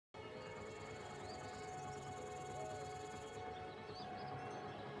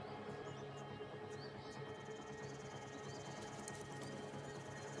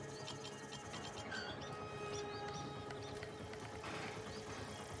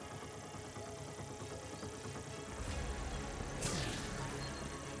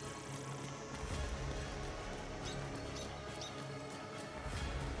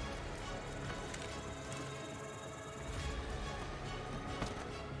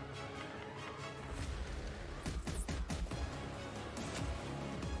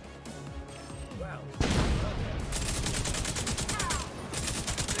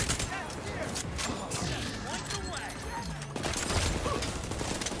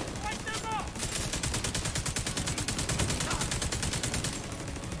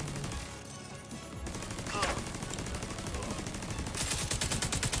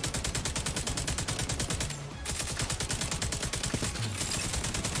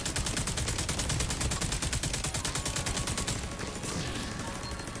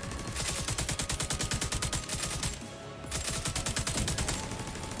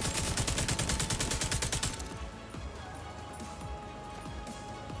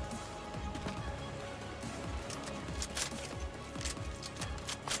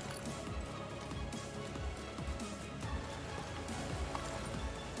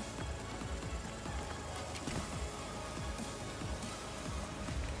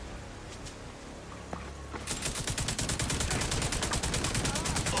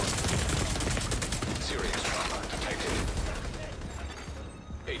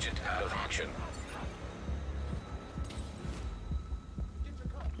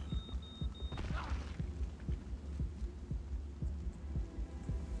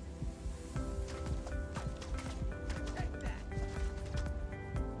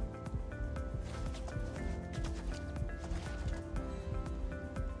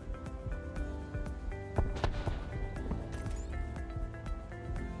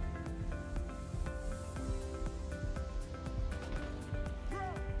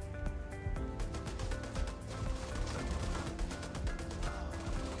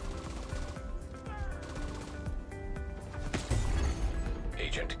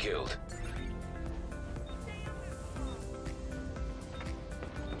Agent killed.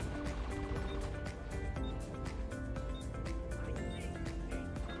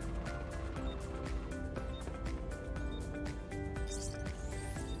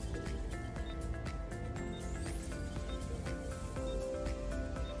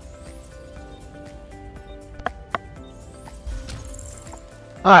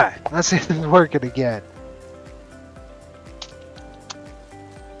 Alright, let's see if this is working again.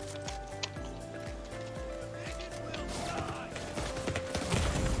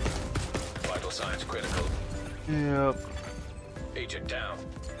 Vital signs critical. Yep. Agent down.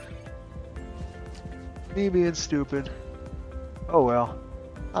 Me being stupid. Oh well.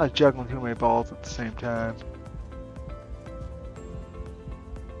 I was juggling too many balls at the same time.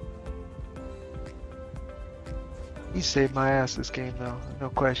 He saved my ass this game though. No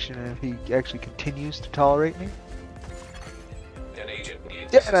question if he actually continues to tolerate me. An agent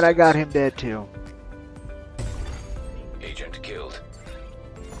needs Damn it, I got assistance. him dead too. Agent killed.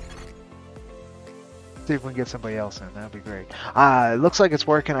 See if we can get somebody else in. That'd be great. It looks like it's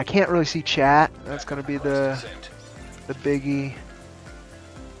working. I can't really see chat. That's gonna be the Sent. biggie.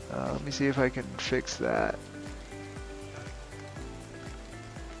 Let me see if I can fix that.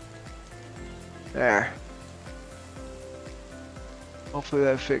 There. Hopefully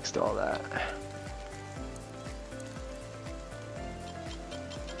that fixed all that.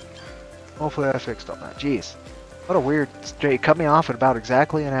 Hopefully that fixed all that. Jeez. What a weird... It cut me off at about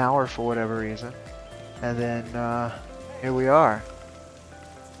exactly an hour for whatever reason. And then, here we are.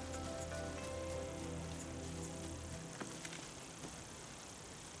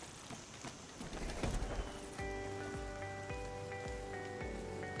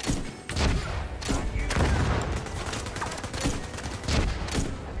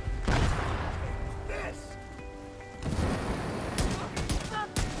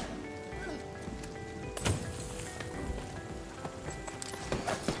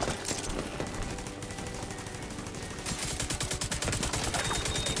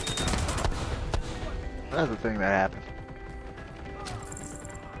 That's the thing that happened.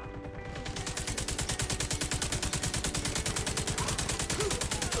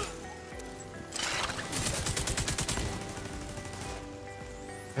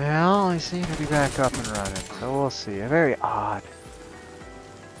 Well, I seem to be back up and running, so we'll see. Very odd.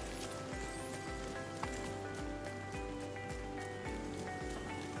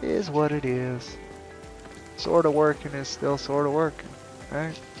 Is what it is. Sorta working is still sorta working,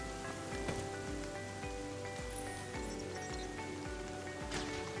 right?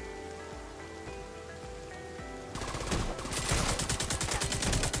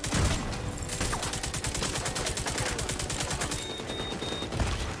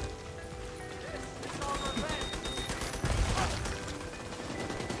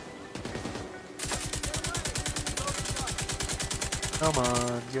 Come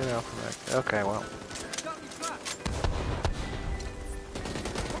on, get out from there. Okay, well.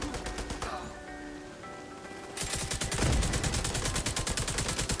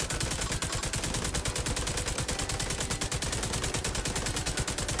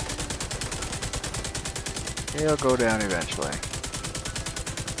 He'll go down eventually.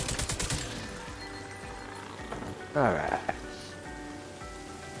 Alright.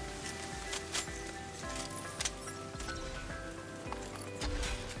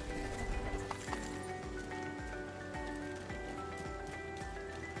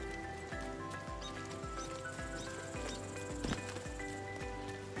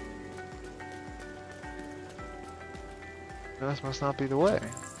 This must not be the way.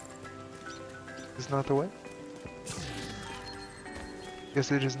 It's not the way?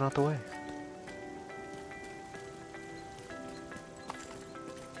 Guess it is not the way.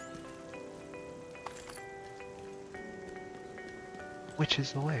 Which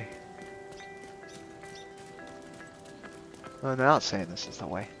is the way? Well, they're not saying this is the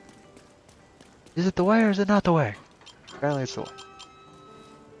way. Is it the way or is it not the way? Apparently it's the way.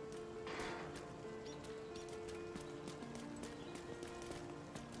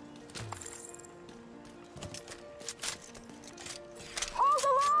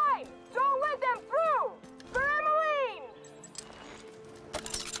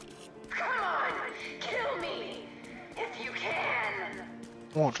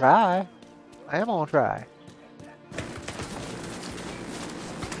 Won't try. I am gonna try.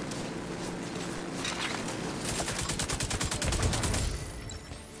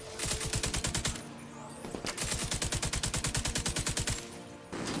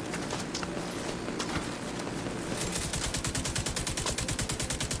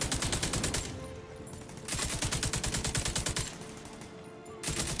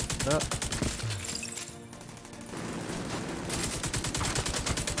 up.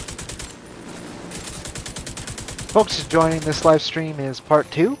 Folks, joining this live stream is part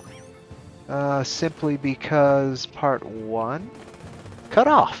 2. Simply because part 1 cut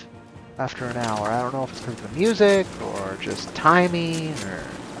off after an hour. I don't know if it's because of the music or just timing or...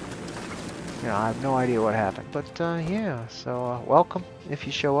 You know, I have no idea what happened. But yeah, so welcome if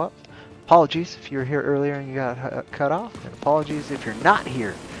you show up. Apologies if you were here earlier and you got cut off. And apologies if you're not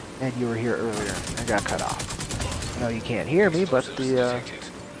here and you were here earlier and got cut off. I know you can't hear me, but the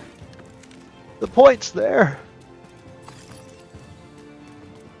point's there.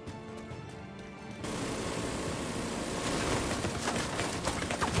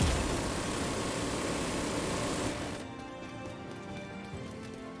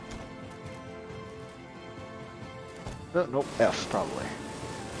 Nope, F probably.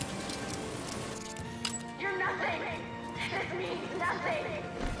 You're nothing. This means nothing.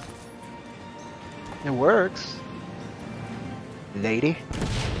 It works, lady.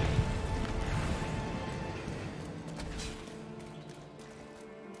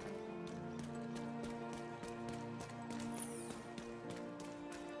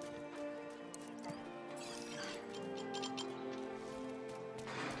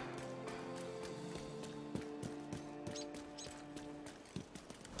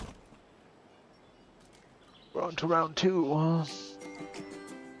 We're on to round 2.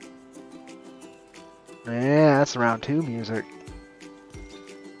 Yeah, that's round 2 music.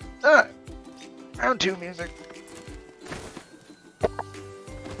 Round 2 music.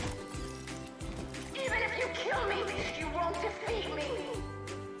 Even if you kill me, you won't defeat me.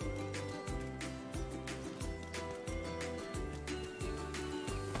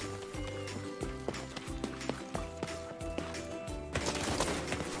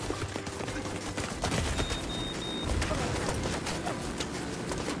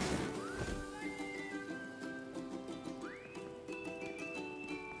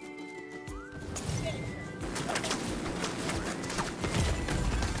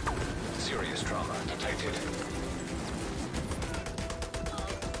 Serious trauma detected.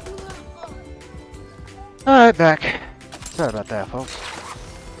 Alright, back. Sorry about that, folks.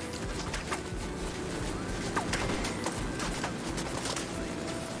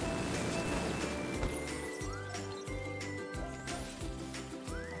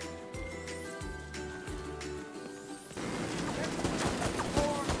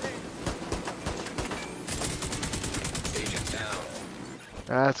 Agent down.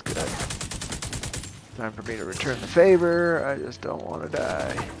 That's good. Time for me to return the favor. I just don't want to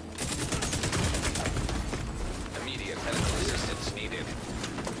die. Immediate medical assistance needed.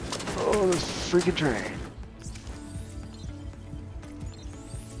 Oh, this freaking train.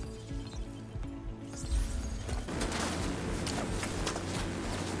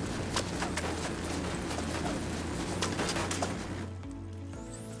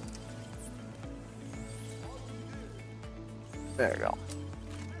 There you go.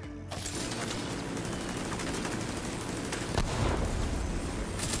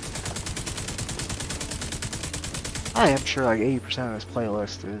 I am sure like 80% of this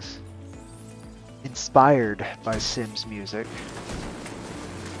playlist is inspired by Sims music.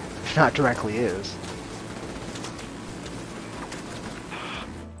 If not directly is.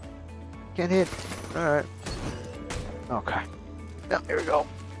 Can't hit. Alright. Okay. Now, here we go.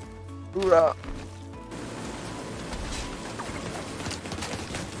 Hoorah.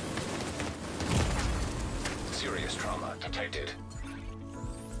 Serious trauma detected.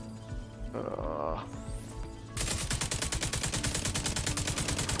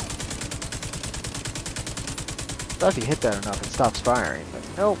 Thought if you hit that enough, it stops firing, but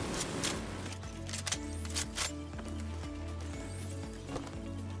nope.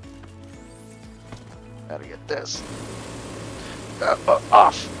 Gotta get this.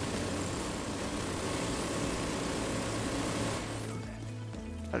 Off!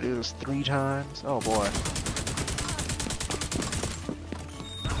 I do this 3 times? Oh boy.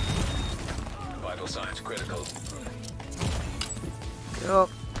 Vital signs critical. Yup.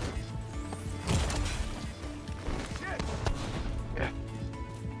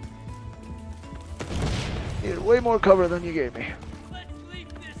 Needed way more cover than you gave me.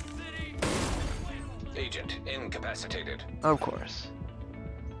 Agent incapacitated. Of course.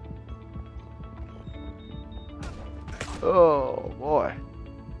 Oh boy.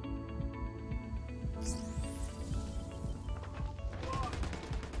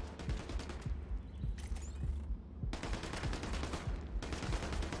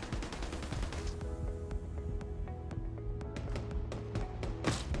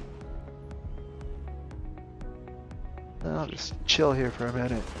 I'll just chill here for a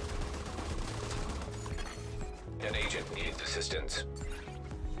minute. assistance.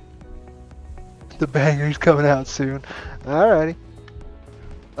 The banger's coming out soon. Alrighty.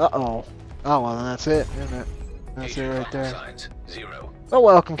 Uh-oh. Oh, well, then that's it, isn't it? That's it Agent right vital there. signs 0. Well,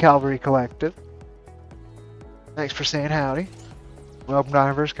 welcome, Calvary Collective. Thanks for saying howdy. Welcome to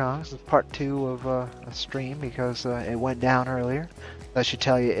IronVerse Comics. It's part 2 of a stream because it went down earlier. That should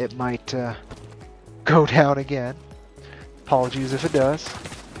tell you it might go down again. Apologies if it does.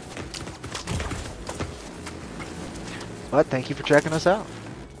 But thank you for checking us out.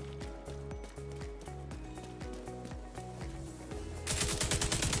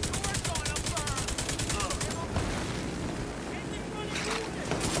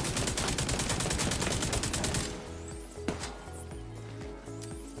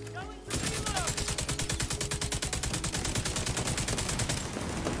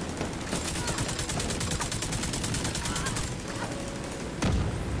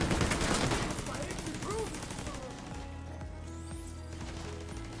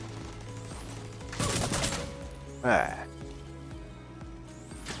 Ah.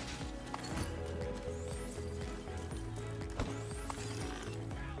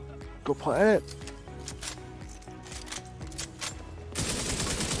 Go play it.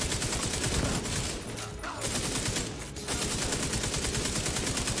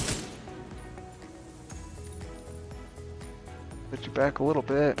 Put you back a little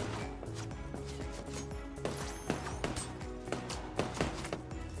bit. Who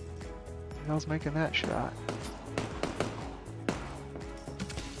the hell's making that shot?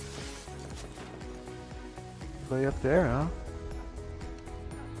 Way up there, huh?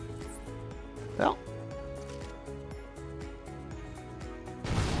 Well.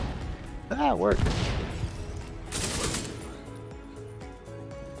 That worked.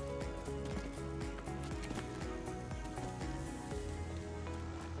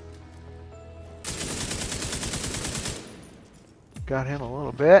 Got him a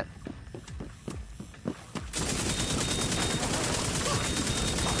little bit.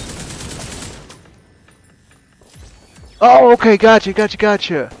 Oh, okay,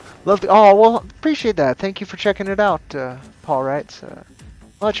 gotcha. Love the. Oh, well, appreciate that. Thank you for checking it out, Paul writes.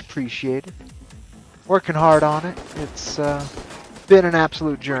 Much appreciated. Working hard on it. It's been an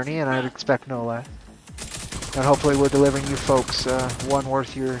absolute journey, and I'd expect no less. And hopefully, we're delivering you folks one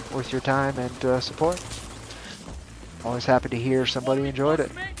worth your time and support. Always happy to hear somebody enjoyed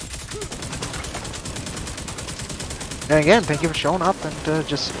it. And again, thank you for showing up and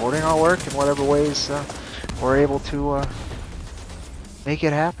just supporting our work in whatever ways we're able to make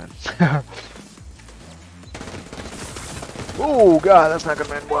it happen. Oh god, that's not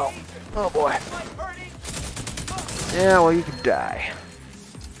gonna end well. Oh boy. Yeah, well you can die.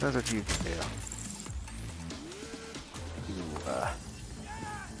 That's what you can do.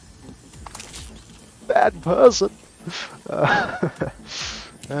 Bad person.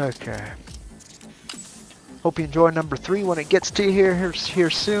 Okay. Hope you enjoy number 3 when it gets to you here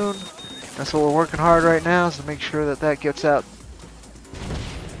soon. That's what we're working hard right now, is to make sure that that gets out.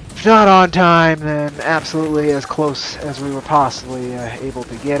 If not on time, then absolutely as close as we were possibly able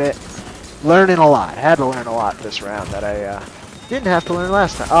to get it. Learning a lot. Had to learn a lot this round that I didn't have to learn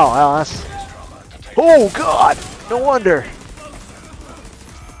last time. Oh, well, that's... Oh, God! No wonder!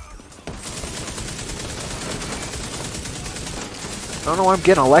 I don't know what I'm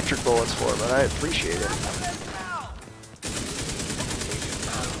getting electric bullets for, but I appreciate it.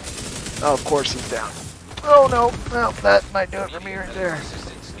 Oh, of course he's down. Oh no, well, that might do it for me right there.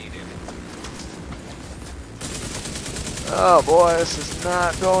 Oh boy, this is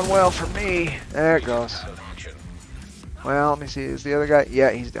not going well for me. There it goes. Well, let me see, is the other guy? Yeah,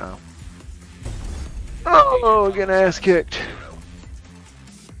 he's down. Oh, getting ass kicked.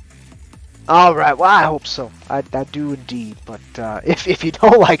 Alright, well I hope so. I do indeed, but if you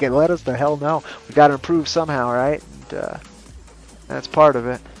don't like it, let us the hell know. We gotta improve somehow, right? And that's part of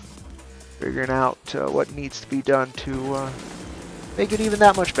it. Figuring out what needs to be done to make it even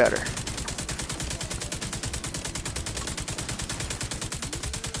that much better.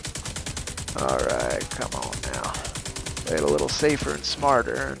 Alright, come on now. Play it a little safer and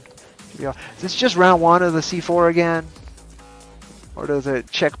smarter. Is this just round 1 of the C4 again? Or does it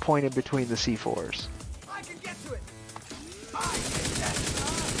checkpoint in between the C4s? I can get to it.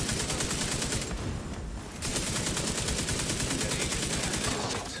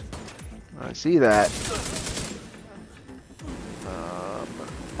 I see that.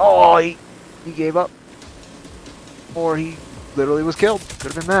 Oh, he gave up. Or he literally was killed.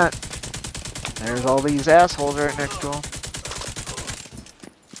 Could have been that. There's all these assholes right next to him.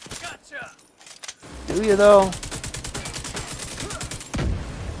 Gotcha. Do you though?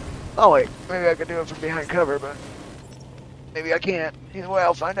 Oh wait, maybe I could do it from behind cover, but Maybe I can't. Either way,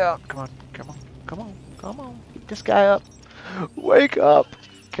 I'll find out. Come on, come on, come on, come on. Get this guy up. Wake up.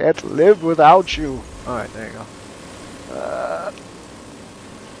 Can't live without you. Alright, there you go.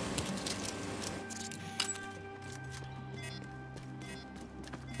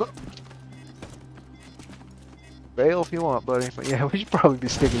 Bail if you want, buddy. But yeah, we should probably be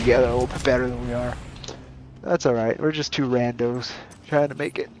sticking together a little bit better than we are. That's alright. We're just two randos trying to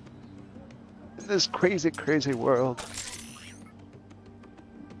make it in this crazy, crazy world.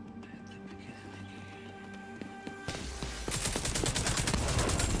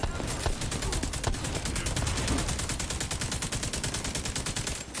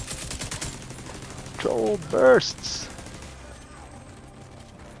 Control bursts.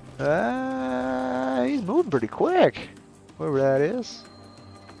 He's moving pretty quick. Whoever that is.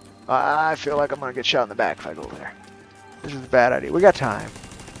 I feel like I'm gonna get shot in the back if I go there. This is a bad idea. We got time.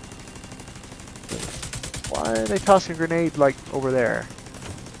 Why are they tossing a grenade like over there?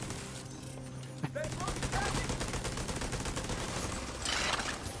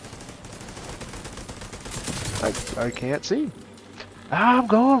 I can't see. I'm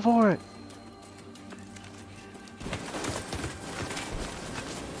going for it.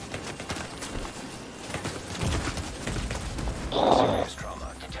 Serious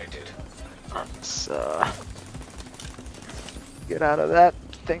trauma detected. Let's get out of that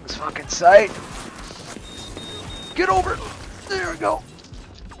thing's fucking sight. Get over. There we go.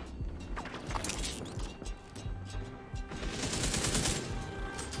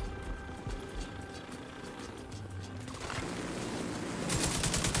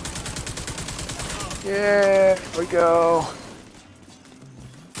 Yeah, here we go.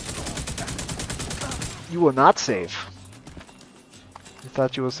 You will not save. You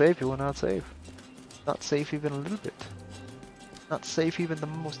thought you were safe, you will not save. Not safe even a little bit. Not safe even the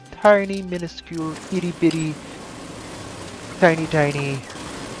most tiny, minuscule, itty bitty, tiny,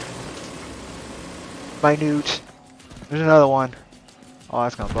 minute. There's another one. Oh,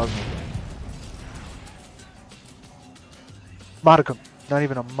 that's gonna bug me. Modicum. Not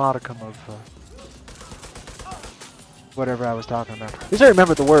even a modicum of whatever I was talking about. At least I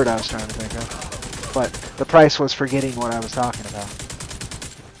remembered the word I was trying to think of. But the price was forgetting what I was talking about.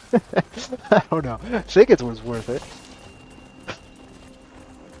 I don't know. I think it was worth it.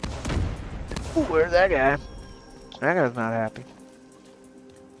 Ooh, where's that guy? That guy's not happy.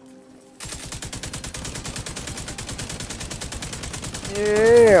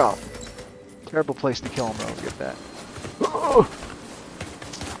 Yeah! Terrible place to kill him though, get that. Oh!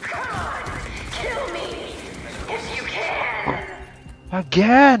 Come on, kill me if you can.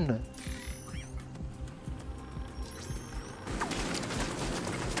 Again!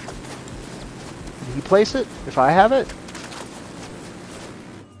 Can he place it? If I have it?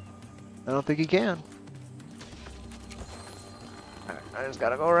 I don't think he can. Alright, I just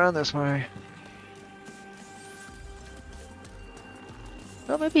gotta go around this way.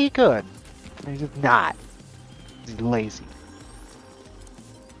 Well, maybe he could. He's just not. He's lazy.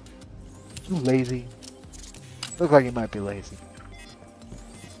 Too lazy. Look like he might be lazy.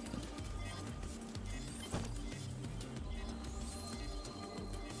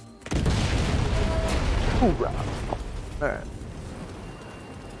 Hoorah! Alright.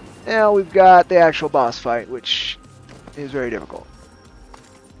 Now we've got the actual boss fight, which is very difficult.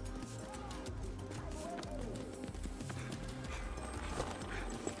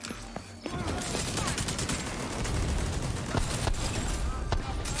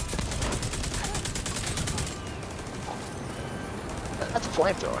 That's a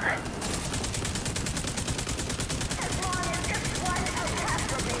flamethrower.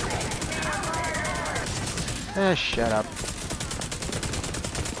 Shut up.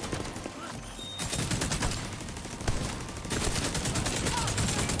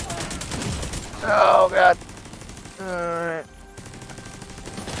 Oh god. Alright.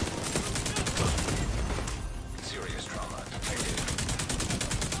 Serious trauma detected.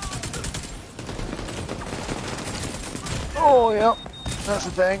 Oh, yep. That's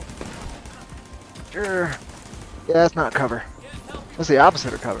the thing. Sure. Yeah, that's not cover. That's the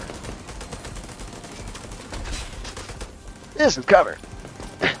opposite of cover. This is cover.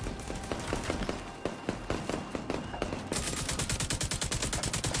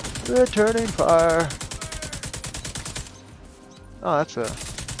 Returning fire. Oh,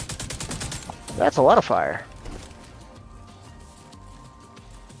 that's a lot of fire.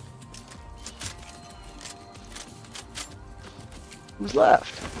 Who's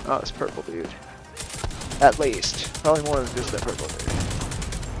left? Oh, it's purple dude. At least. Probably more than just that purple dude.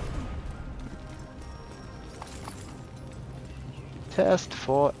 Test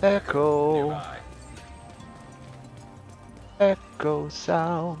for echo. Nearby. echo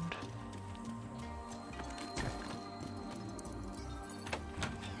sound.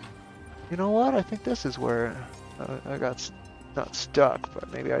 You know what? I think this is where I got not stuck,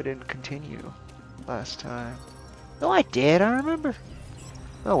 but maybe I didn't continue last time. No, I did. I remember.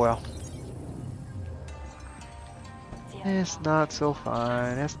 Oh well. It's not so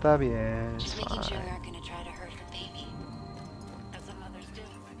fine. Está bien. It's She's making sure we fine. aren't gonna try to hurt her baby. As some mothers do.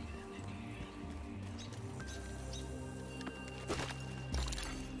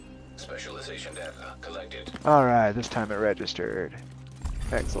 Specialization data collected. All right, this time it registered.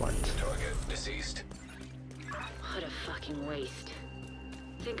 Excellent. Target deceased. What a fucking waste.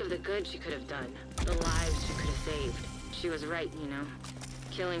 Think of the good she could have done. The lives she could have saved. She was right, you know.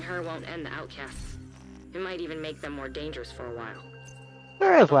 Killing her won't end the outcasts. It might even make them more dangerous for a while.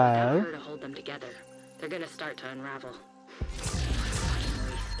 Very But without well. her to hold them together, they're gonna start to unravel.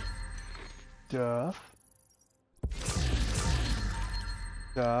 Duff.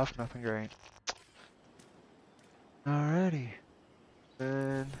 Duff, nothing great. Alrighty.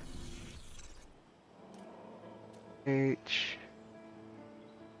 Then H.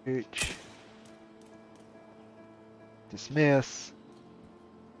 Dismiss.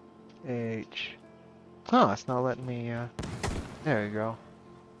 H. Huh, it's not letting me, there you go.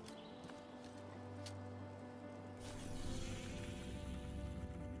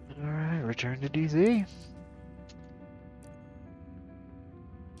 Alright, return to DZ.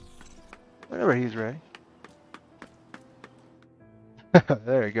 Whenever he's ready.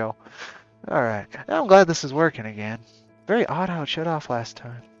 There you go. Alright, I'm glad this is working again. Very odd how it shut off last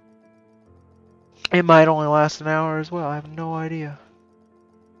time. It might only last an hour as well, I have no idea.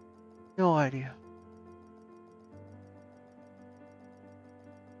 No idea.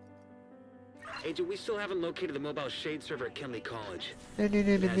 Agent, we still haven't located the mobile shade server at Kenley College.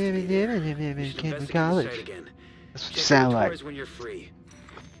 Kenley College. Again. That's what you Check sound like. inventories when you're free.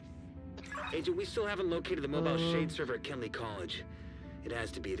 Agent, we still haven't located the mobile shade server at Kenley College. It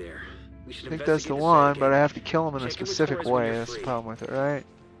has to be there. We should I think that's the one, but I have to kill him in a specific way. That's the problem with it, right?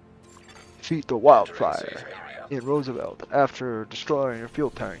 Defeat the wildfire in Roosevelt after destroying your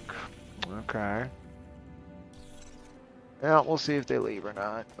fuel tank. Okay. Yeah, we'll see if they leave or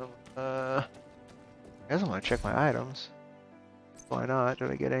not. I guess I'm gonna check my items. Why not?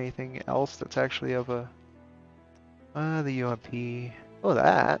 Did I get anything else that's actually of a... the UMP. Oh,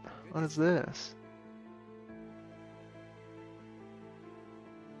 that. What is this?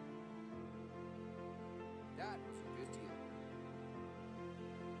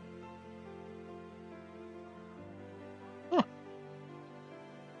 Huh.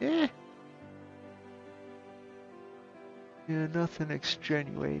 Yeah. Yeah, nothing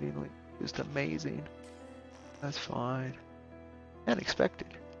extenuatingly. Just amazing. That's fine. Unexpected.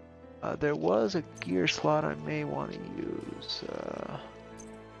 There was a gear slot I may want to use.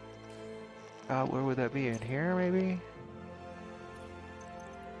 Where would that be? In here, maybe?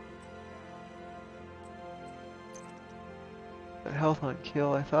 But health on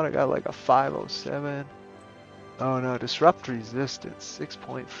kill, I thought I got like a 507. Oh no, disrupt resistance,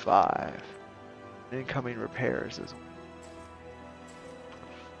 6.5. Incoming repairs is...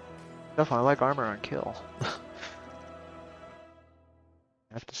 Definitely, I like armor on kill.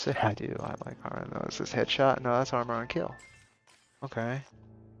 I have to say I do. I like armor. No, is this headshot? No, that's armor on kill. Okay.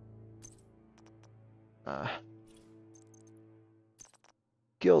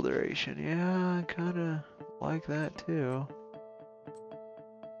 Skill duration. Yeah, I kind of like that too.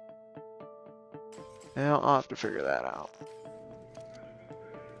 Yeah, I'll have to figure that out.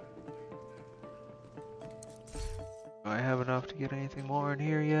 Do I have enough to get anything more in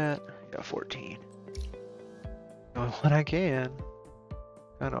here yet? Yeah, 14. Doing what I can.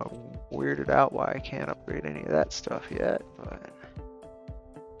 Kind of weirded out why I can't upgrade any of that stuff yet, but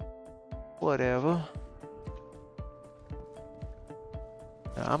whatever.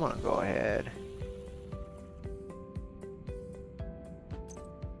 Now, I'm gonna go ahead.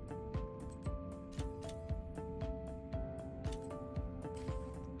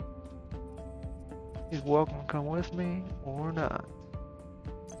 He's welcome to come with me or not.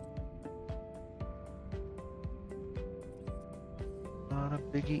 Not a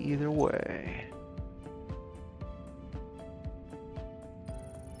biggie either way.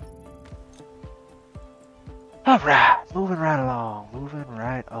 Alright, moving right along,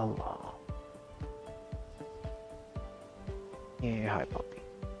 Yeah, hi puppy.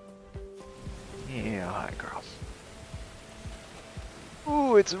 Yeah, hi girl.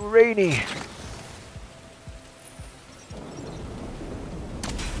 Ooh, it's rainy.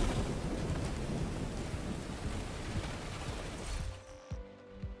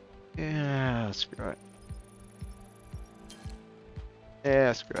 Yeah, screw it.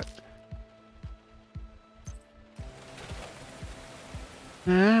 Yeah, screw it.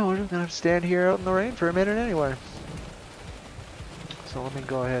 Yeah, we're just gonna have to stand here out in the rain for a minute anyway. So let me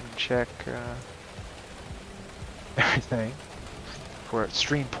go ahead and check everything. For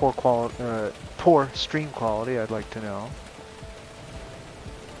stream poor quality, poor stream quality, I'd like to know.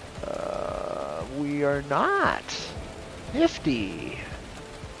 We are not. Nifty.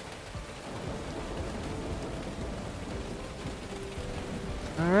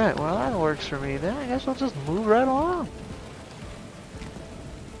 Alright, well that works for me then. I guess we'll just move right along.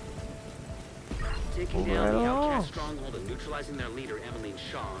 Taking down the outcast stronghold and neutralizing their leader, Emmeline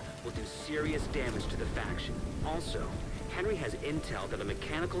Shaw, will do serious damage to the faction. Also, Henry has intel that a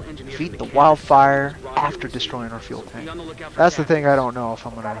mechanical engineer Defeat the wildfire after destroying our fuel tank. That's the thing I don't know if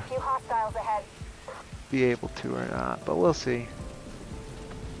I'm Got a gonna few hostiles ahead. be able to or not, but we'll see.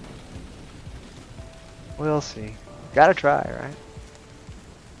 We'll see. Gotta try, right?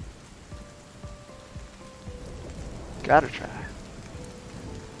 Gotta try.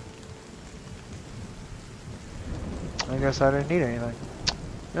 I guess I didn't need anything.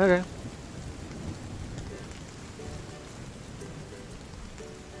 Okay.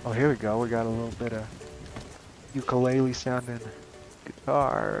 Oh, here we go. We got a little bit of ukulele sounding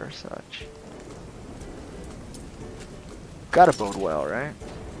guitar or such. Gotta bode well, right?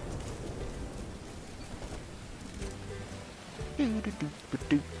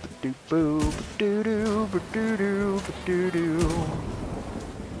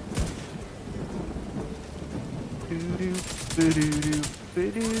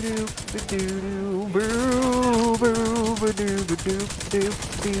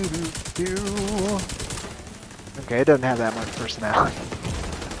 Okay, it doesn't have that much personality.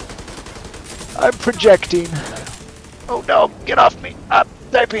 I'm projecting. Oh no, get off me. I'm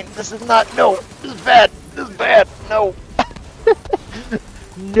typing. This is not, no. This is bad. This is bad. No.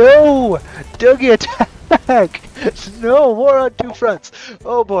 No! Dougie attack! No, war on two fronts.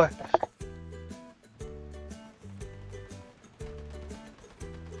 Oh boy.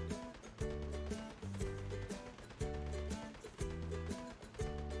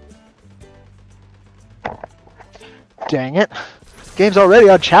 Dang it. Game's already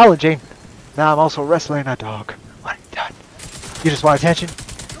unchallenging. Now I'm also wrestling a dog. What have you done? You just want attention?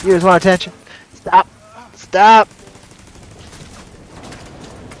 You just want attention? Stop. Stop.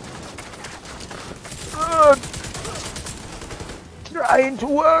 Trying to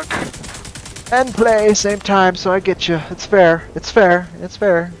work and play same time, so I get you. It's fair. It's fair. It's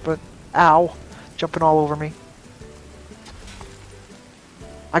fair. But ow, jumping all over me.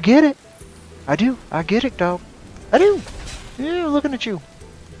 I get it. I do. I get it, though. I do. Yeah, looking at you.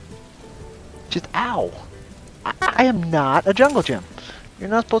 Just ow. I am not a jungle gym. You're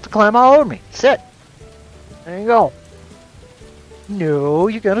not supposed to climb all over me. Sit. There you go. No,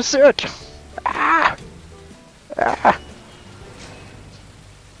 you gotta sit. Ah. Ah.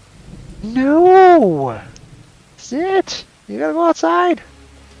 No! Sit! You gotta go outside!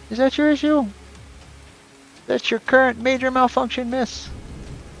 Is that your issue? That's your current major malfunction, miss.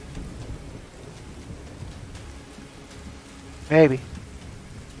 Maybe.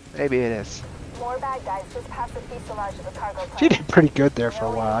 Maybe it is. More bad guys just past the fuselage of the cargo plane. She did pretty good there for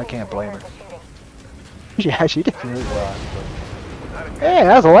a while, I can't blame her. Yeah, she did really well. Hey,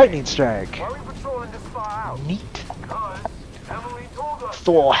 that was a lightning strike. Neat.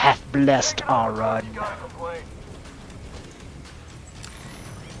 Thor hath blessed our run.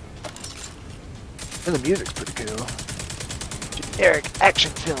 And the music's pretty cool. Generic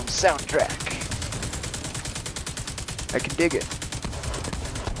action film soundtrack. I can dig it.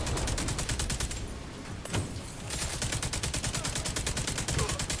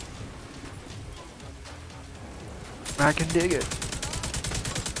 I can dig it.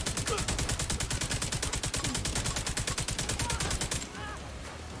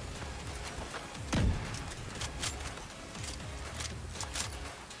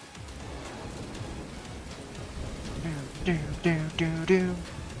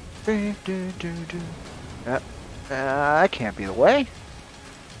 That can't be the way.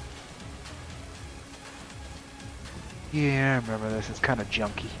 Yeah, I remember this. It's kind of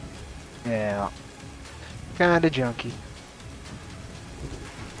junky. Yeah. Kind of junky.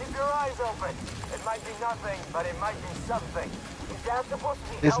 Keep your eyes open. It might be nothing, but it might be something. Is that supposed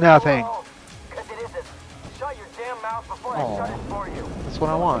to be It's nothing. Because it isn't. Shut your damn mouth before I shut it for you. That's what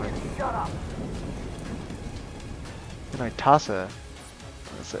I wanted. Shut up. Can I toss a...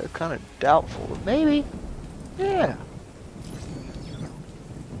 That's kind of doubtful, but maybe. Yeah.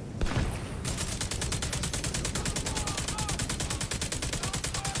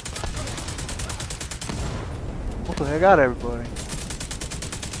 Hopefully I got everybody.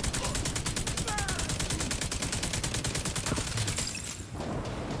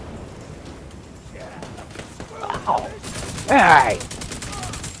 Ow! Hey!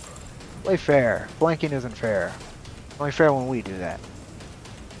 Play fair. Flanking isn't fair. Only fair when we do that.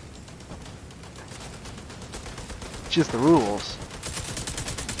 It's just the rules.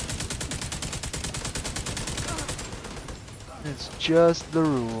 It's just the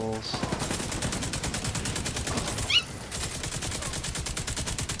rules.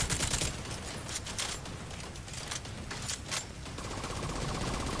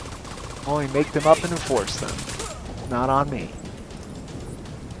 Only make them up and enforce them. Not on me.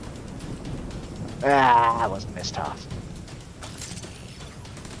 Ah, that was mistossed.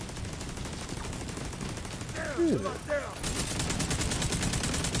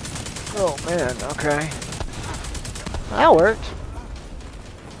 Oh man, okay. That worked.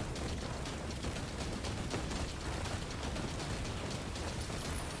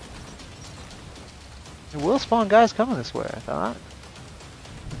 There will spawn guys coming this way, I thought.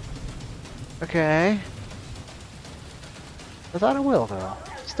 Okay. I thought it will, though.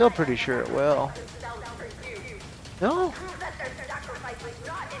 Still pretty sure it will. No?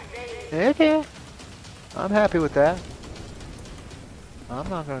 Okay. I'm happy with that. I'm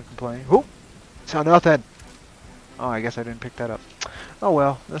not gonna complain. Whoop! Saw nothing! Oh, I guess I didn't pick that up. Oh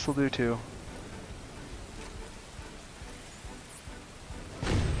well, this'll do too.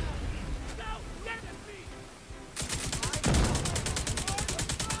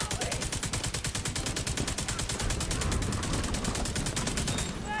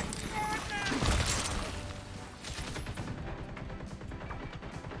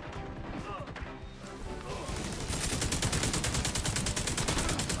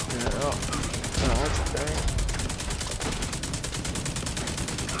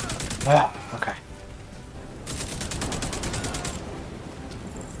 Ah, okay.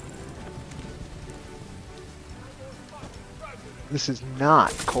 This is not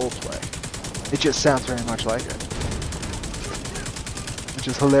Coldplay. It just sounds very much like it. Which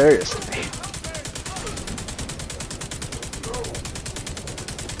is hilarious to me.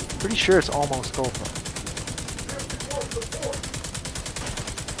 Pretty sure it's almost Coldplay.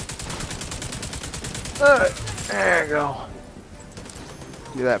 Alright, there you go.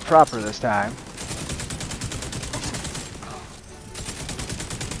 Do that proper this time.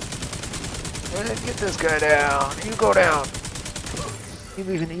 Get this guy down. You go down.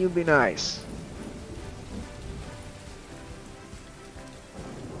 You be nice.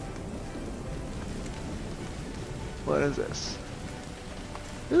 What is this?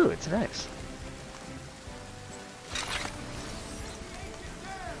 Ooh, it's nice.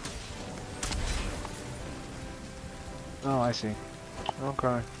 Oh, I see.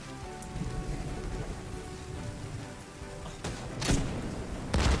 Okay.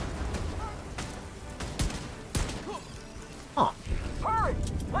 Oh. Hurry!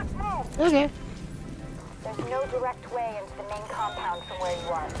 Let's move! Okay. There's no direct way into the main compound from where you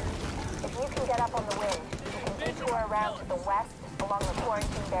are. If you can get up on the wind, you can detour around to the west along the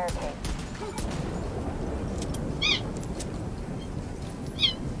quarantine barricade.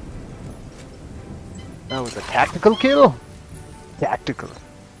 That was a tactical kill? Tactical.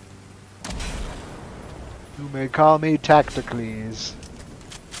 You may call me Tacticles.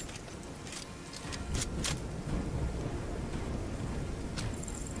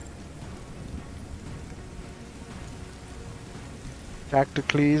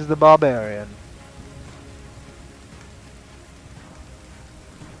 Tacticles the Barbarian.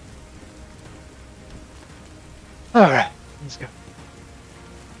 Alright, let's go.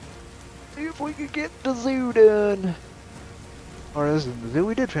 See if we can get the zoo done. Or this isn't the zoo.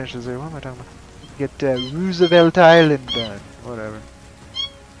 We did finish the zoo. What am I talking about? Get Roosevelt Island done. Whatever.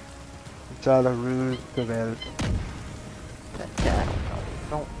 It's all a Roosevelt.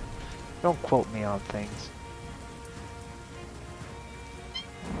 Don't quote me on things.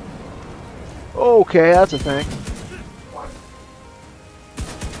 Okay, that's a thing.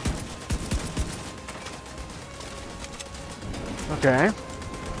 Okay.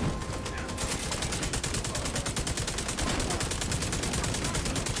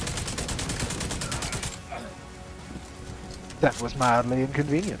 That was mildly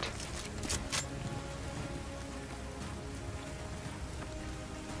inconvenient.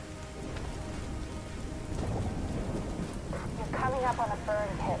 You're coming up on a burn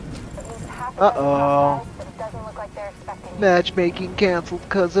pit. At least half of Uh-oh. but it doesn't look like they're expecting you. Matchmaking cancelled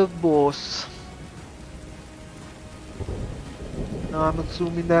because of boss. I'm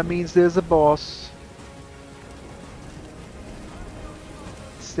assuming that means there's a boss.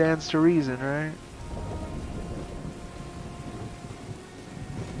 Stands to reason, right?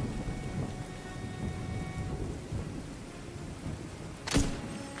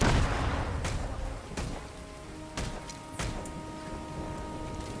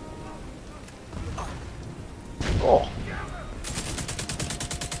 Oh.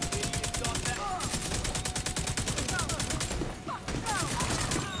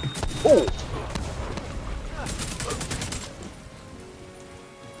 Oh.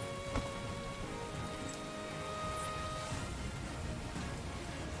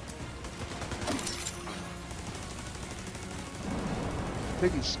 I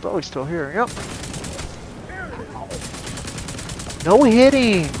think he's probably still here. Yep. No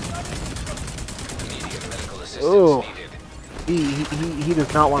hitting. Immediate medical assistance Oh. needed. He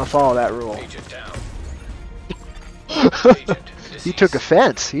does not want to follow that rule. Agent down. Agent He took deceased.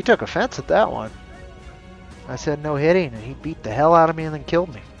 offense. He took offense at that one. I said no hitting, and he beat the hell out of me and then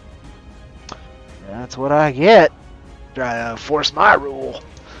killed me. That's what I get. Try to enforce my rule.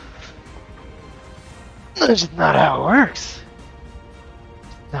 That's just not how it works.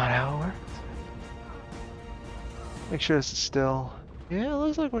 Not how it works. Make sure this is still... Yeah, it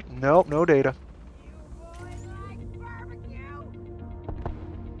looks like we're... Nope, no data.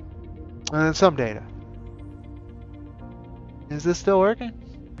 And then some data. Is this still working?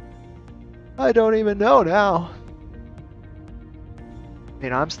 I don't even know now. I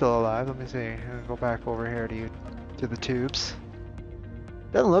mean, I'm still alive. Let me see. I'm gonna go back over here to you, to the tubes.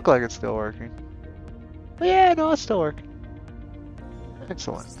 Doesn't look like it's still working. But yeah, no, it's still working.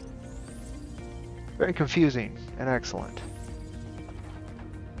 Excellent. Very confusing and excellent.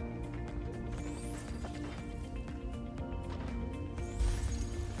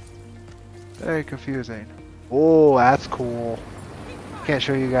 Very confusing. Oh, that's cool. Can't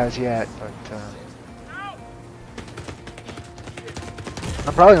show you guys yet, but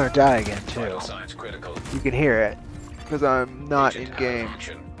I'm probably gonna die again too. Vital signs critical. You can hear it because I'm not in Agent game.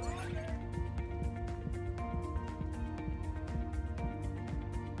 action.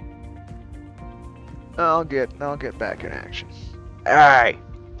 I'll get back in action. Alright.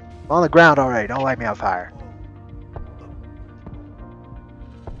 I'm on the ground already, don't light me on fire.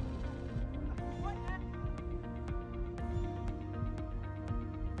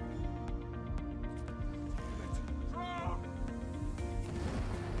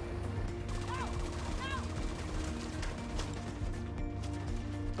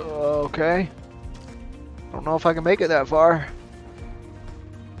 Okay. Don't know if I can make it that far.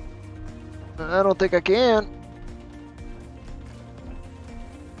 I don't think I can.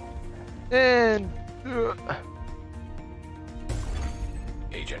 And...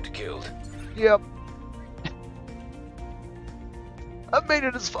 Agent killed. Yep. I made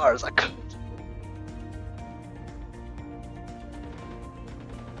it as far as I could.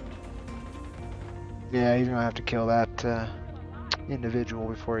 Yeah, he's gonna have to kill that individual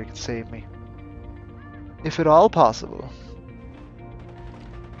before he can save me. If at all possible.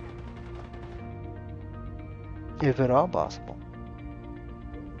 If at all possible.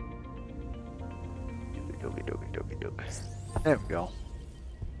 There we go.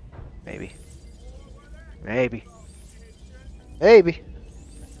 Maybe. Maybe. Maybe.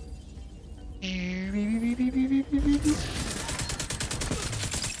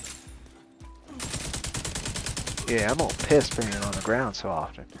 Yeah, I'm all pissed being on the ground so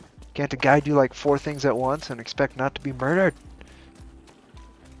often. Can't a guy do like 4 things at once and expect not to be murdered?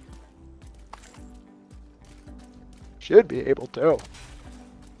 Should be able to.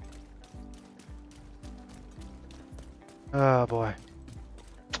 Oh boy.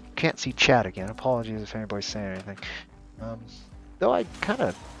 Can't see chat again. Apologies if anybody's saying anything. Though I kind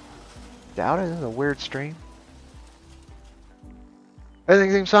of doubt it. This is a weird stream.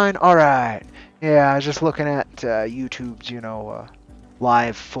 Everything seems fine? Alright. Yeah, I was just looking at YouTube's, you know,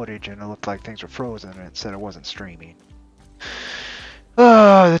 live footage, and it looked like things were frozen, and it said it wasn't streaming.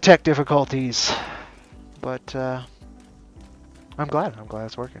 Oh, the tech difficulties. But, I'm glad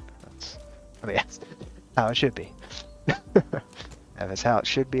it's working. I mean, that's how it should be. If it's how it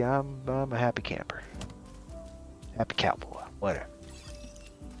should be, I'm a happy camper. Happy cowboy. Whatever.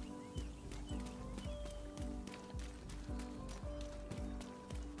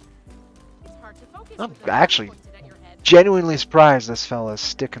 I'm actually genuinely surprised this fella's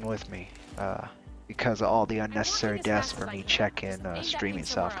sticking with me because of all the unnecessary deaths for me checking streaming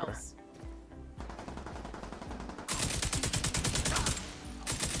software.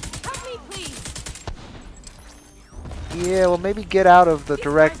 Yeah, well maybe get out of the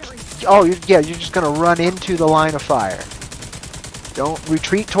direct... Oh, yeah, you're just going to run into the line of fire. Don't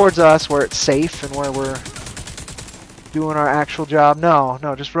retreat towards us where it's safe and where we're doing our actual job. No,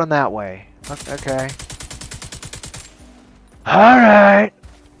 just run that way. Okay. Alright.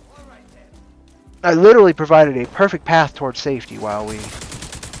 I literally provided a perfect path towards safety while we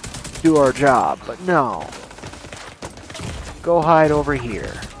do our job, but no. Go hide over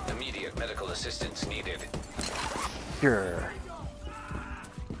here. Immediate medical assistance needed. Sure.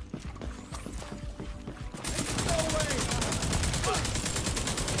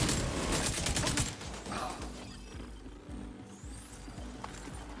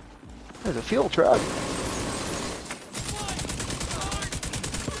 There's a fuel truck.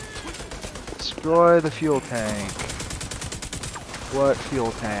 Destroy the fuel tank. What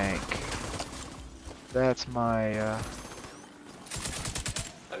fuel tank? That's my,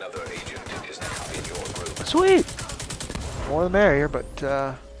 Another agent is now in your group. Sweet! More the merrier, but,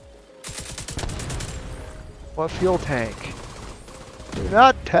 what fuel tank? You're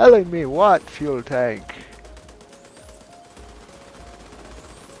not telling me what fuel tank.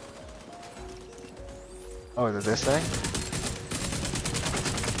 Oh, is it this thing?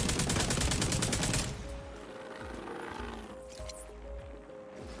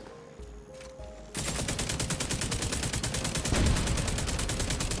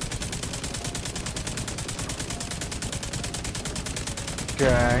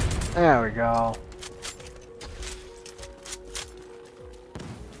 Okay, there we go.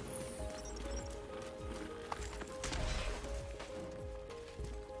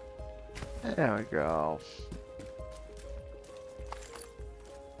 There we go.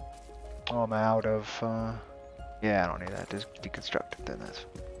 Oh, I'm out of, yeah, I don't need that. Just deconstruct it then, that's...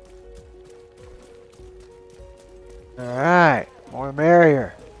 Alright, more the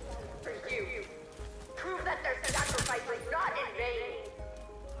merrier. Prove that their sacrifice was not in vain.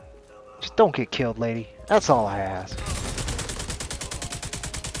 Just don't get killed, lady. That's all I ask.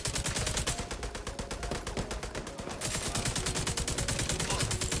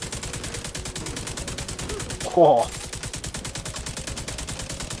 Whoa.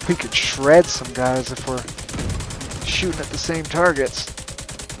 We could shred some guys if we're shooting at the same targets.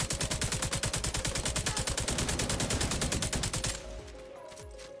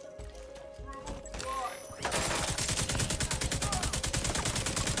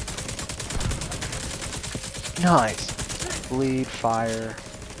 Nice. Bleed, fire.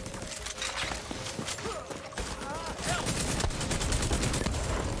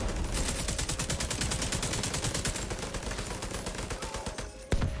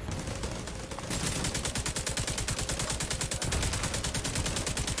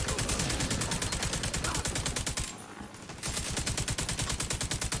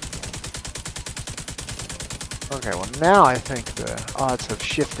 Okay, well now I think the odds have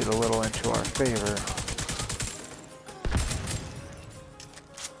shifted a little into our favor.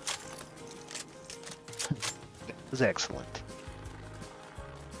 It was excellent.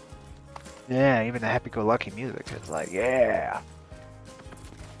 Yeah, even the happy-go-lucky music is like, yeah.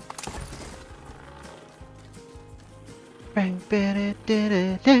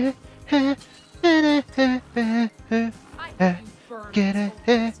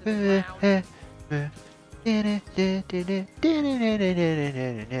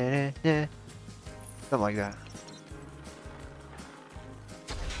 Something like that.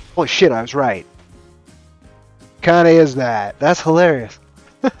 Holy shit, I was right. Kinda is that. That's hilarious.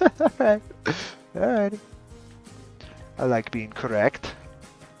 Alright. Alrighty. I like being correct.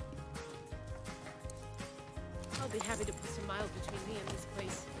 I'll be happy to put some miles between me and this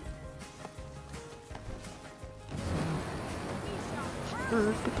place.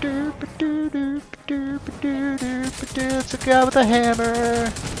 It's a guy with a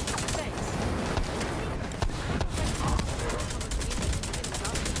hammer.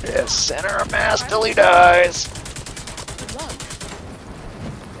 Yes, center of mass till he dies.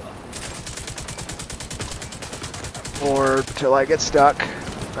 Or till I get stuck.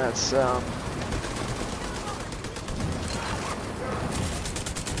 That's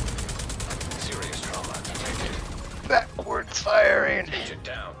Serious trauma detected. backwards firing. Agent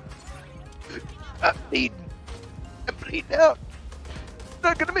down. I'm bleeding. I'm bleeding out.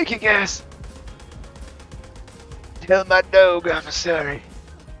 Not gonna make it, guys. Tell my dog I'm sorry.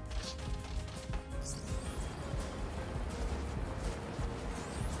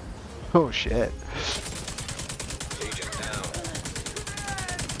 Oh shit. Agent down.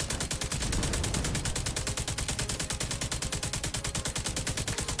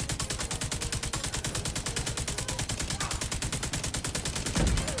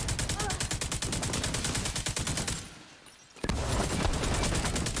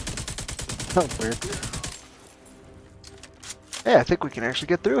 Oh, weird. Yeah, I think we can actually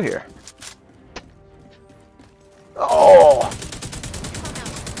get through here. Oh!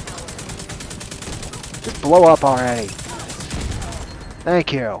 Just blow up already.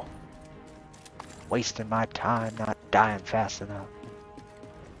 Thank you. Wasting my time not dying fast enough.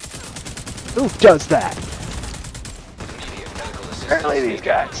 Who does that? Immediate medical assistance.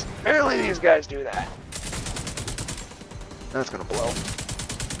 Apparently these guys do that. That's gonna blow.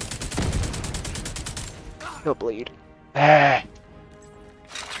 He'll bleed. Ah.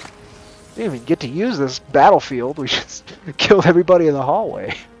 Didn't even get to use this battlefield. We just killed everybody in the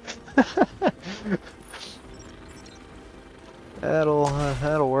hallway.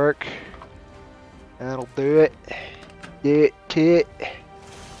 That'll work. That'll do it. Do it.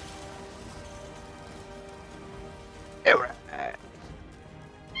 Alright.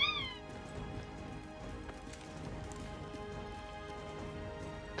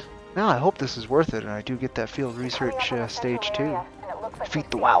 Now I hope this is worth it and I do get that field research stage 2.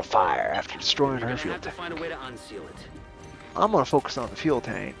 Defeat the wildfire after destroying her We're gonna fuel have to tank. find a way to unseal it. I'm gonna focus on the fuel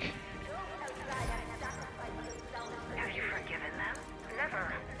tank. Have you forgiven them?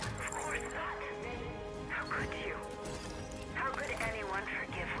 Never. Of course not. How could you? How could anyone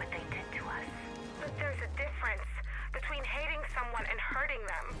forgive what they did to us? But there's a difference between hating someone and hurting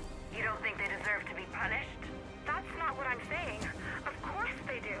them. You don't think they deserve to be punished? That's not what I'm saying. Of course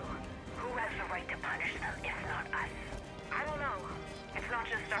they do. Who has the right to punish them if not us? I don't know. It's not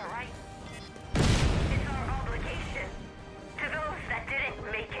just our right. It's our obligation. To those that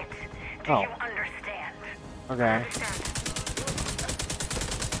didn't make it. Do Oh. you understand? Okay.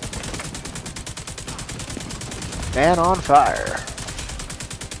 Man on fire.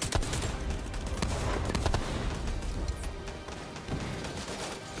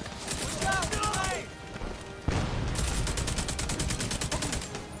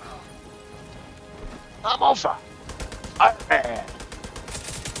 I'm on fire. Iron Man.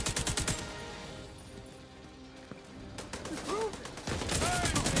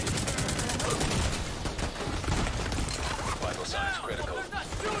 Vital signs critical.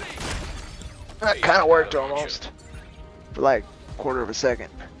 That kind of worked almost. For like a quarter of a second.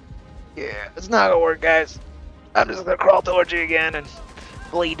 Yeah, it's not gonna work, guys. I'm just gonna crawl towards you again and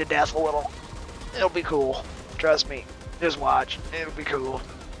bleed to death a little. It'll be cool. Trust me. Just watch. It'll be cool.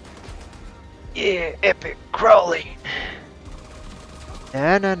 Yeah, epic crawling.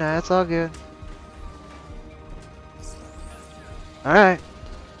 No, it's all good. Alright.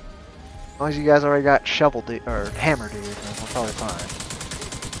 As long as you guys already got shovel dude, or hammer dude, then we're probably fine.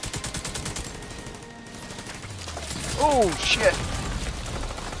 Oh, shit.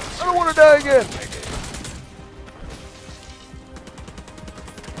 I don't want to die again.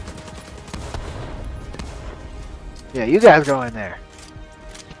 Yeah, you guys go in there.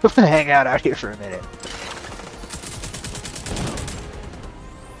 I'm gonna hang out here for a minute.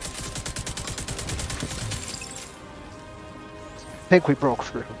 I think we broke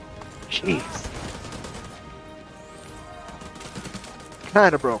through. Jeez.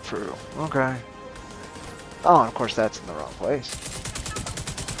 Kinda broke through. Okay. Oh, and of course that's in the wrong place.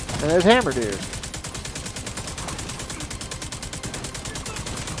 And there's Hammer Dude.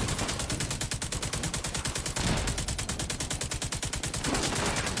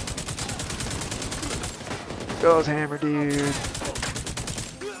 Goes Hammer Dude.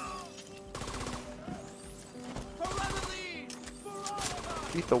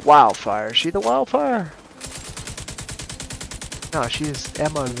 Beat the wildfire. Is she the wildfire? No, she's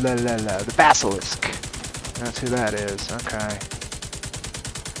Emma the Basilisk. That's who that is. Okay.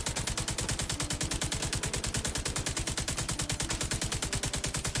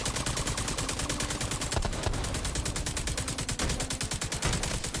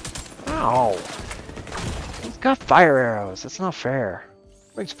 Ow. He's got fire arrows. That's not fair.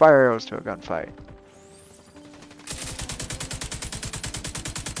 Brings fire arrows to a gunfight.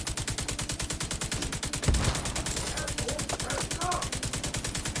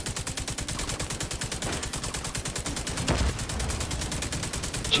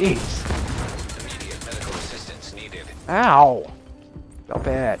 Jeez. Immediate medical assistance needed. Ow. Felt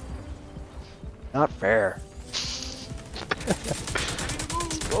bad. Not fair.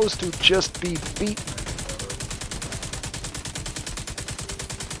 Supposed to just be beat.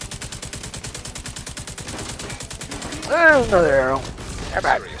 There's another arrow. How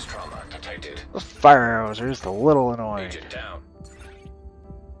about Serious trauma detected. those fire arrows are just a little annoying. Agent down.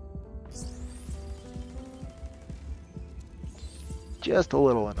 Just a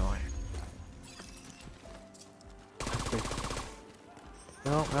little annoying.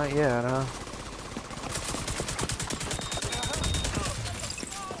 No, not yet, huh?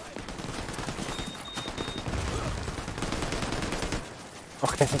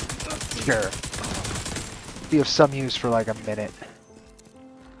 Okay, sure. Be of some use for like a minute.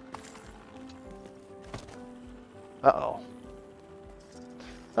 Uh-oh.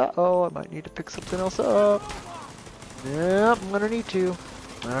 Uh-oh, I might need to pick something else up. Yep, I'm gonna need to.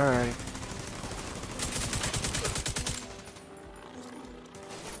 Alright.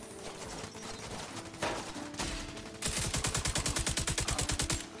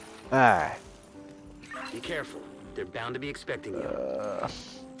 Alright. Be careful. They're bound to be expecting you.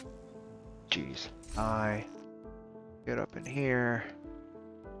 Jeez. I get up in here.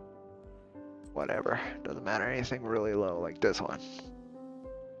 Whatever. Doesn't matter. Anything really low like this one.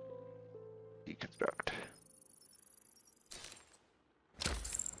 Deconstruct.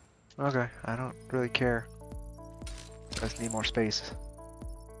 Okay, I don't really care. Just need more space.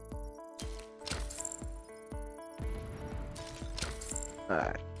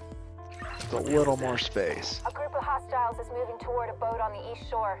 Alright. A little more space. A group of hostiles is moving toward a boat on the east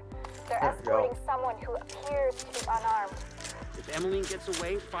shore. They're There we go. escorting someone who appears to be unarmed. If Emmeline gets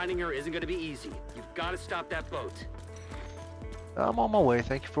away, finding her isn't going to be easy. You've got to stop that boat. I'm on my way.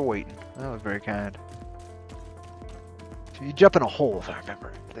 Thank you for waiting. That was very kind. So you jump in a hole, if I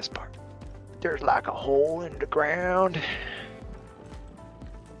remember this part. There's like a hole in the ground. I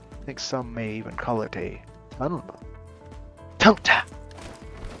think some may even call it a tunnel. Tunnel tap.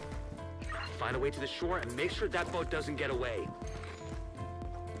 Find a way to the shore and make sure that boat doesn't get away.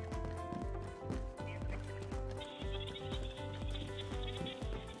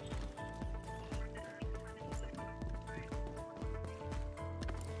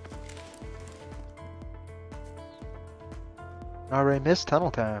 I already missed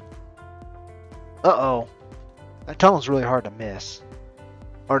tunnel time. Uh-oh. That tunnel's really hard to miss.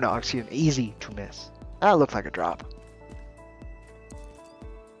 Or no, excuse me, easy to miss. That looked like a drop.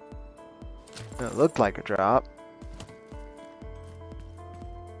 It looked like a drop.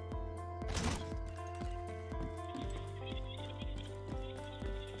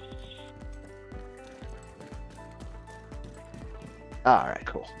 Alright,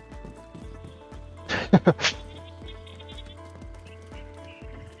 cool.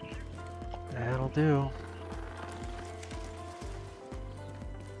 That'll do.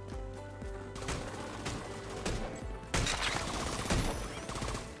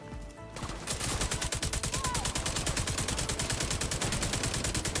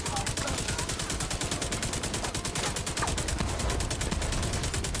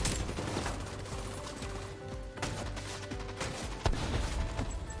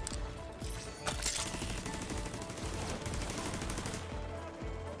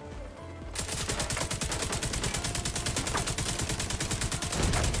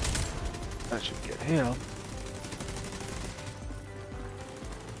 That should get him.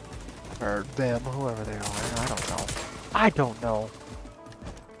 Or them, whoever they are. I don't know. I don't know.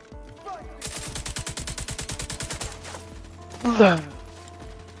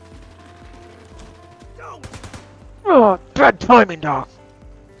 Oh, bad timing, dog.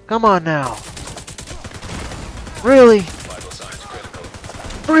 Come on now. Really? Vital signs critical.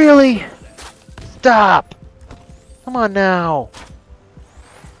 Really? Stop. Come on now.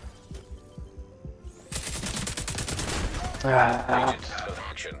 Ah. Agent out of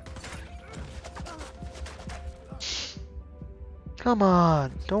action. Come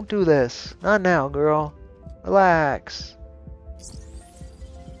on, don't do this. Not now, girl. Relax.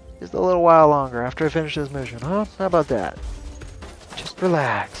 Just a little while longer after I finish this mission, huh? How about that? Just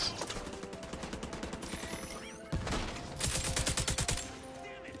relax.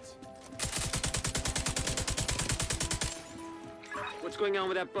 What's going on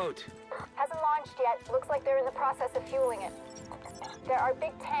with that boat? Hasn't launched yet. Looks like they're in the process of fueling it. There are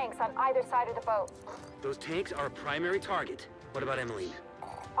big tanks on either side of the boat. Those tanks are a primary target. What about Emmeline?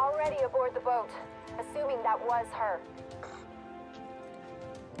 Already aboard the boat, assuming that was her.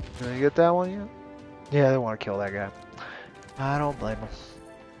 Did you get that one yet? Yeah, they want to kill that guy. I don't blame them.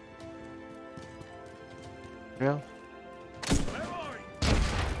 Yeah.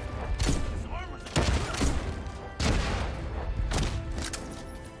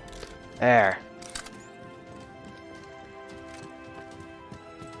 There.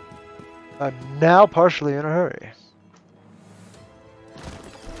 I'm now partially in a hurry.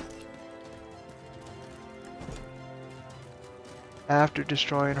 After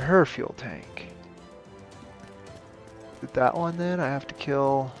destroying her fuel tank. With that one then, I have to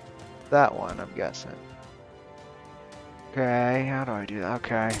kill that one, I'm guessing. Okay, how do I do that?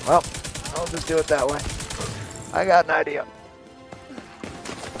 Okay, well, I'll just do it that way. I got an idea.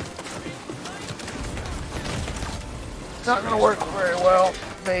 Not gonna work very well,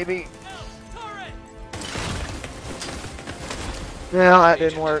 maybe. Yeah, that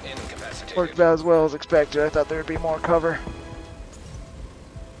didn't work. Incapacitated. Worked about as well as expected. I thought there would be more cover.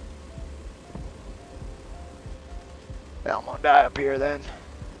 Well, I'm gonna die up here then.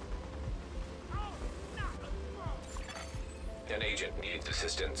 An agent needs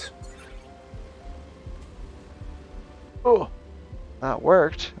assistance. Oh, that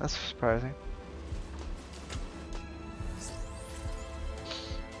worked. That's surprising.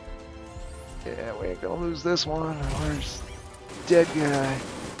 Yeah, we ain't gonna lose this one. Where's dead guy?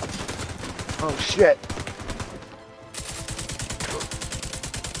 Oh shit.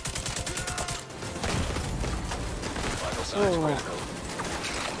 Vital signs Oh.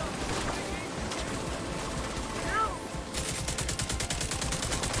 critical.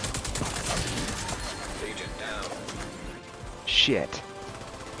 Agent down. Shit.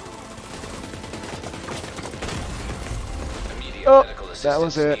 Immediate Oh, medical assistance that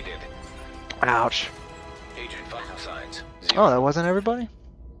was it. needed. Ouch. Agent vital signs. Oh, Zero. that wasn't everybody?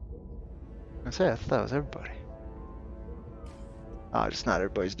 I thought that was everybody. Oh, just not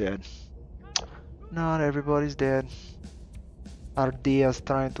everybody's dead. Not everybody's dead. Ardia's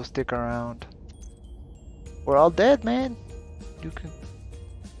trying to stick around. We're all dead, man. You can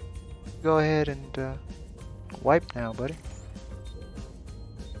go ahead and wipe now, buddy.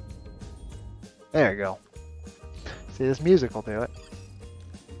 There you go. See, this music will do it.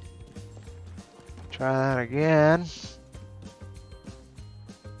 Try that again.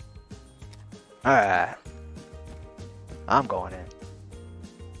 Alright. I'm going in.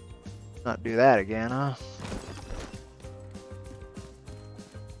 Not do that again, huh?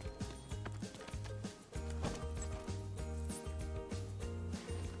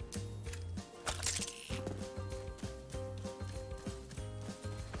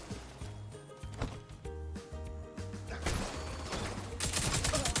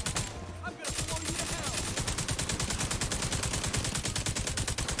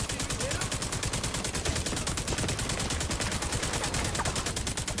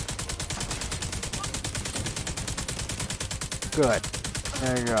 Good.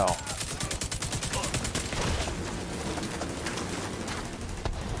 There you go.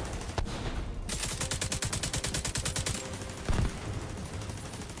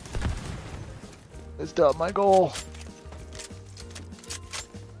 Let's do my goal.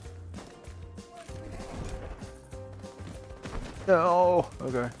 No.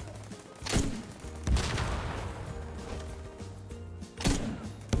 Okay.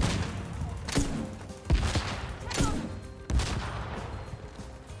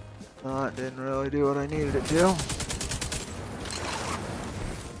 Oh, it didn't really do what I needed it to.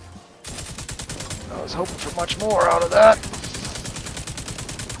 I was hoping for much more out of that.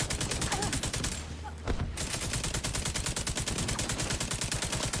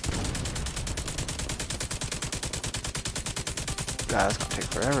 God, that's gonna take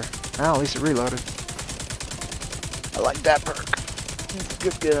forever. Well, at least it reloaded. I like that perk. It's a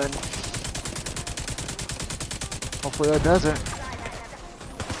good gun. Hopefully that does it.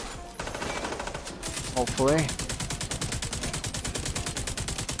 Hopefully.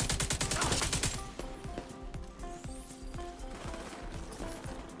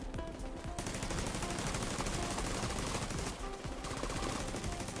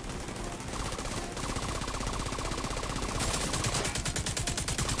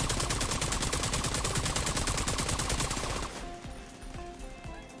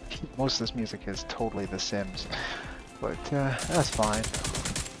 Most of this music is totally The Sims, but that's fine.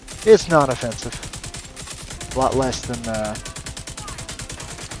 It's not offensive. A lot less than An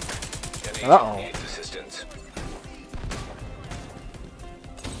agent Uh-oh. needs assistance.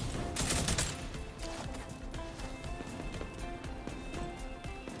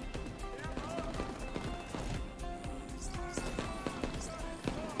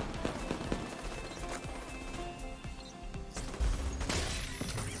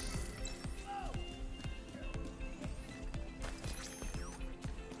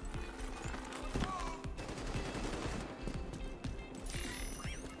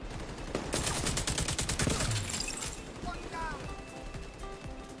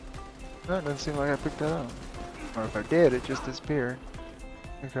 That doesn't seem like I picked that up. Or if I did, it just disappeared.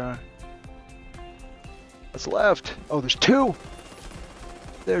 Okay. What's left? Oh, there's two!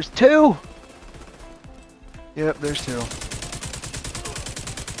 There's two! Yep, there's two.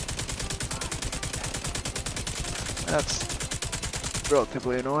 That's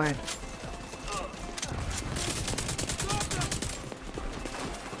relatively annoying.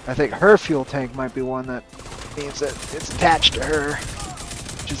 I think her fuel tank might be one that means that it's attached to her,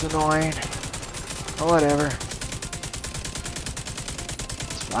 which is annoying. Oh, whatever.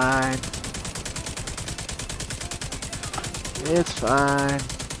 It's fine. It's fine.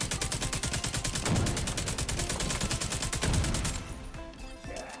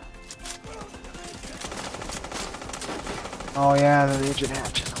 Oh yeah, the engine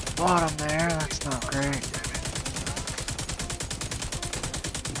hatch is on the bottom there. That's not great.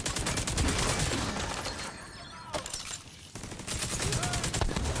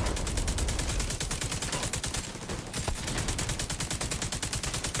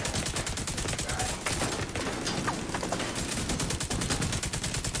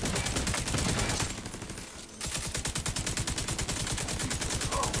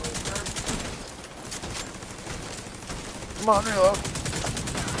 Come on, reload.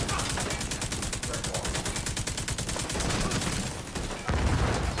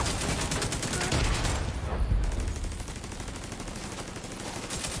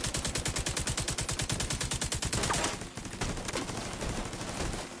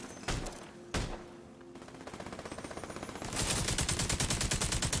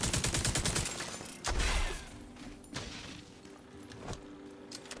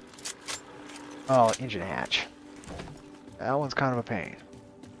 Oh, engine hatch. That one's kind of a pain.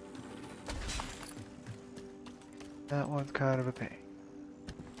 That one's kind of a pain.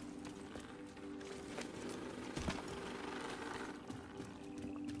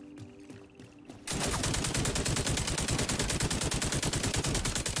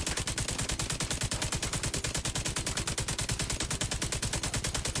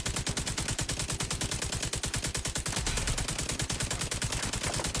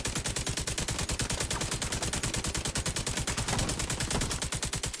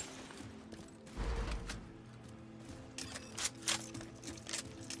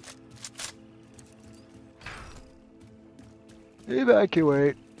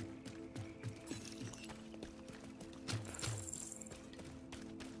 Evacuate.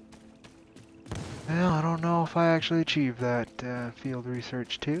 Well, I don't know if I actually achieved that field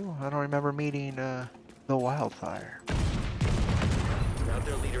research too. I don't remember meeting the wildfire. Without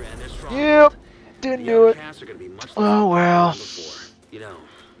their leader and their stronghold, Yep, didn't the do it. outcasts are gonna be much less Oh well. than before. You know,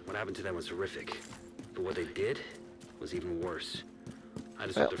 what happened to them was horrific, but what they did was even worse. I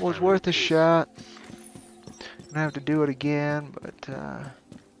just hope That they're was finally worth a at peace. shot. Gonna have to do it again, but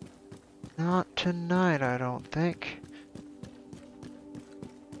not tonight, I don't think.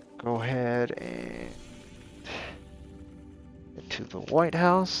 Go ahead and get to the White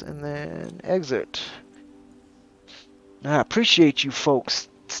House and then exit. Now, I appreciate you folks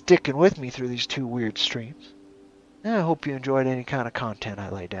sticking with me through these 2 weird streams. And I hope you enjoyed any kind of content I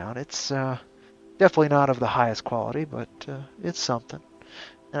lay down. It's definitely not of the highest quality, but it's something.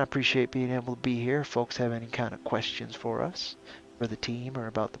 And I appreciate being able to be here. If folks have any kind of questions for us, for the team, or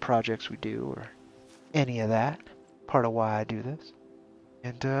about the projects we do, or any of that. Part of why I do this.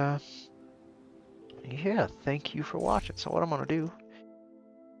 And, yeah, thank you for watching. So what I'm going to do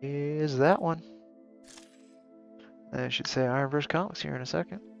is that one. I should say IronVerse Comics here in a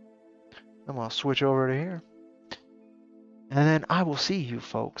second. I'm going to switch over to here. And then I will see you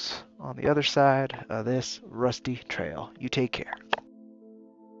folks on the other side of this rusty trail. You take care.